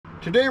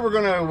Today we're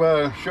going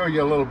to show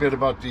you a little bit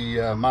about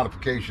the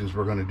modifications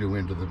we're going to do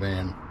into the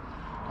van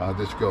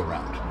this go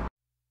round.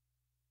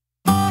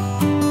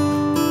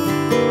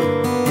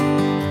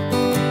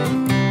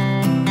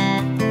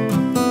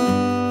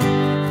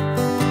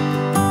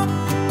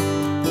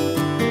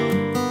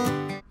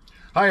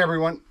 Hi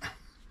everyone.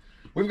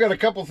 We've got a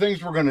couple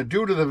things we're going to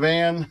do to the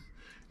van,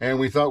 and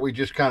we thought we'd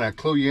just kind of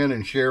clue you in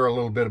and share a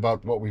little bit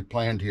about what we've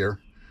planned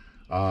here.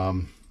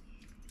 The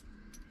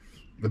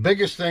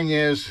biggest thing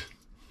is,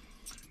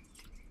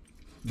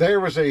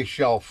 there was a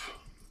shelf,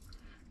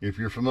 if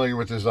you're familiar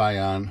with the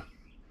Zion,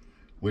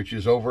 which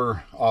is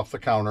over off the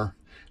counter.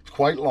 It's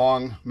quite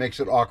long, makes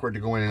it awkward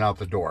to go in and out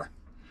the door.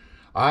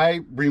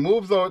 I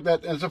removed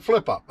that as a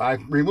flip up. I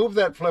removed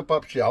that flip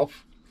up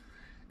shelf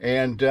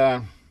and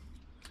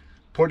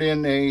put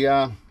in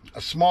a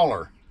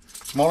smaller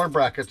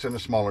brackets and a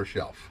smaller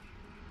shelf.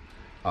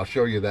 I'll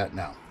show you that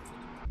now.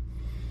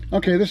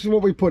 Okay, this is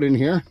what we put in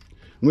here.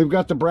 We've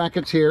got the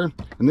brackets here,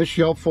 and this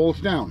shelf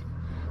folds down.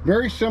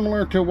 Very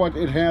similar to what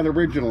it had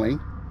originally,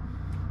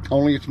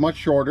 only it's much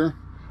shorter.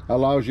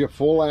 Allows you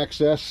full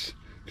access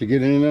to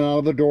get in and out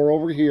of the door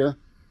over here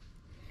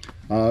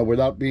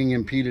without being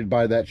impeded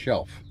by that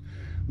shelf.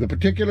 The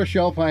particular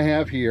shelf I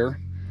have here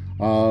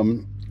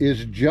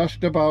is just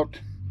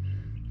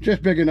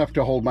big enough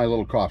to hold my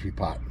little coffee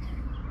pot.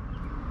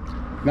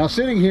 Now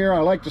sitting here, I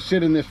like to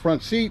sit in this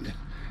front seat,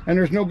 and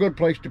there's no good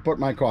place to put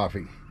my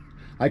coffee.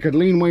 I could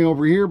lean way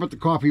over here, but the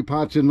coffee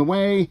pot's in the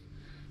way.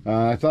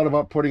 I thought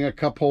about putting a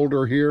cup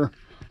holder here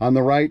on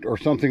the right or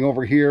something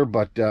over here,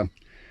 but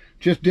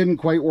just didn't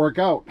quite work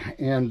out.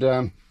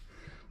 And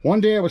one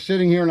day I was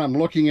sitting here and I'm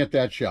looking at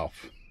that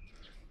shelf,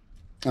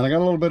 and I got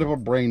a little bit of a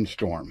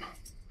brainstorm.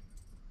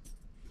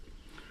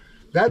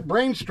 That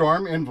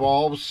brainstorm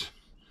involves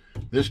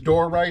this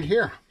door right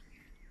here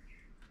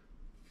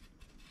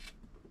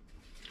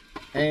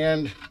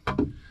and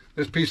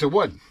this piece of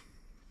wood.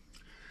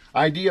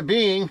 Idea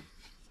being,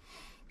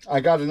 I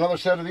got another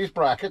set of these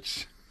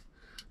brackets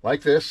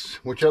like this,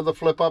 which are the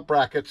flip up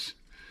brackets.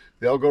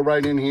 They'll go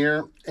right in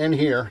here and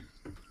here,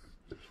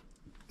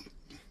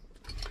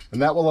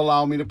 and that will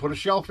allow me to put a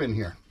shelf in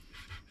here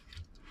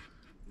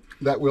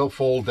that will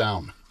fold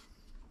down.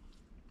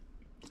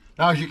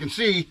 Now, as you can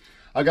see,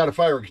 I got a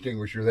fire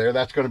extinguisher there.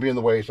 That's going to be in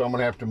the way, so I'm going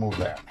to have to move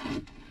that.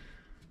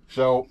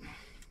 So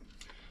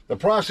the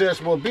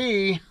process will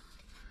be,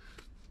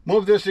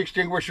 move this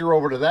extinguisher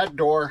over to that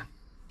door,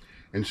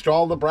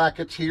 install the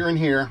brackets here and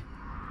here,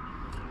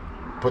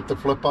 put the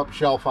flip up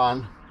shelf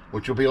on,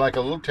 which will be like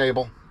a little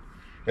table.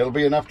 It'll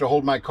be enough to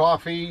hold my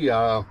coffee,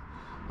 a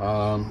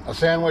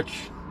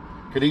sandwich,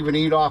 could even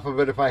eat off of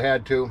it if I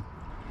had to.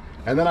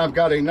 And then I've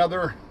got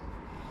another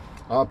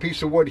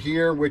piece of wood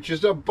here, which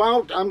is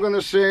about, I'm going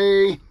to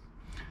say,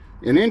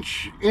 an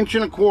inch and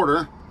a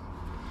quarter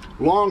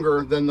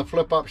longer than the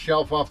flip up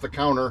shelf off the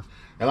counter,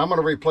 and I'm going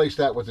to replace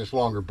that with this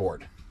longer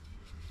board.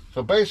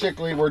 So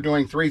basically we're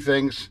doing three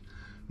things: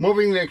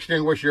 moving the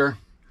extinguisher,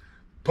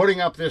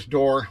 putting up this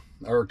door,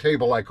 or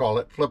table I call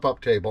it, flip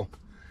up table,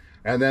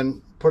 and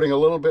then putting a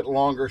little bit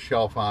longer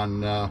shelf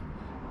on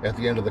at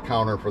the end of the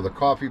counter for the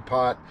coffee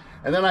pot,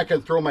 and then I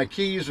can throw my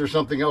keys or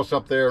something else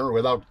up there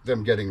without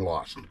them getting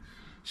lost.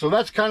 So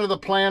that's kind of the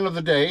plan of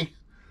the day,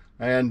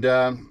 and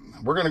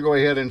we're going to go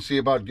ahead and see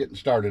about getting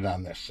started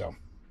on this. So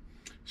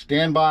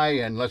stand by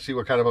and let's see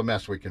what kind of a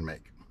mess we can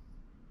make.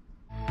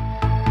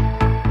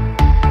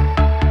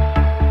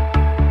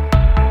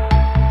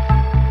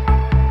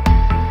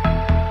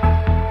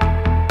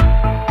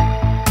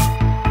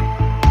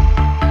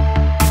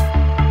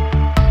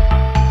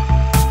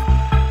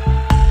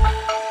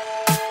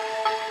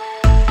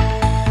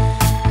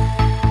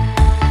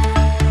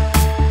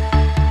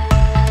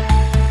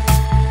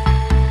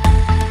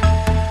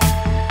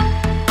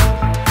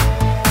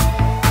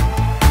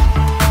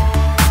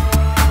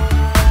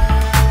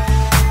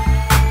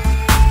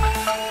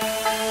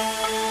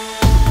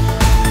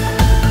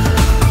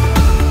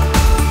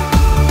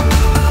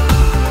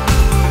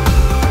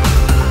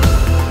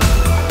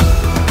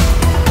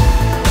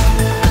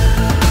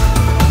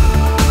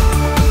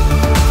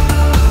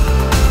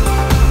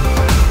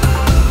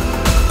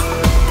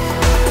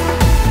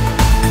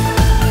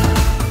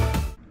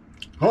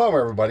 Hello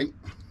everybody.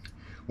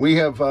 We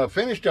have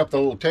finished up the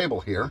little table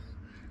here,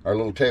 our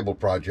little table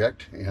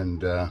project,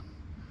 and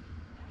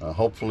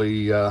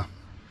hopefully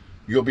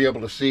you'll be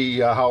able to see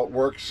how it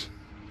works.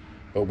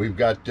 But we've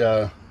got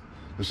the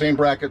same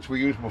brackets we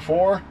used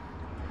before,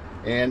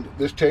 and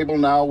this table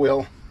now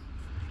will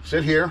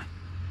sit here,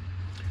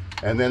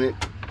 and then it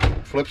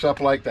flips up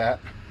like that.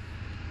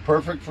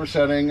 Perfect for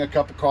setting a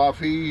cup of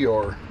coffee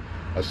or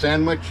a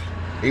sandwich,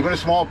 even a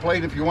small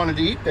plate if you wanted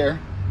to eat there.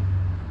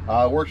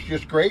 Works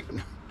just great.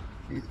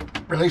 You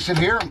release it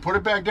here and put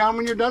it back down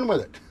when you're done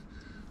with it.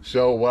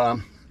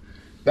 So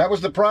that was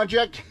the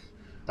project.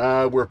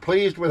 We're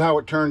pleased with how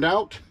it turned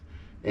out,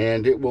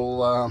 and it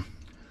will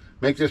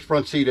make this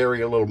front seat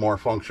area a little more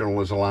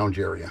functional as a lounge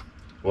area.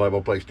 We'll have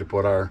a place to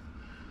put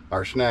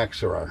our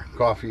snacks or our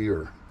coffee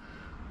or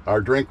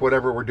our drink,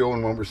 whatever we're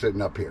doing when we're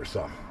sitting up here.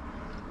 So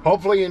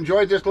hopefully you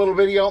enjoyed this little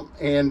video,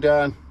 and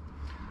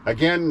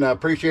again,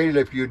 appreciate it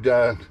if you'd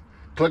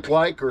click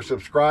like or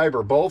subscribe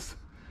or both,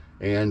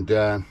 and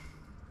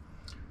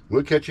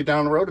we'll catch you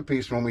down the road a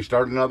piece when we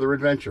start another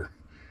adventure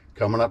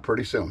coming up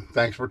pretty soon.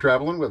 Thanks for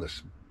traveling with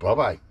us.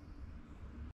 Bye-bye.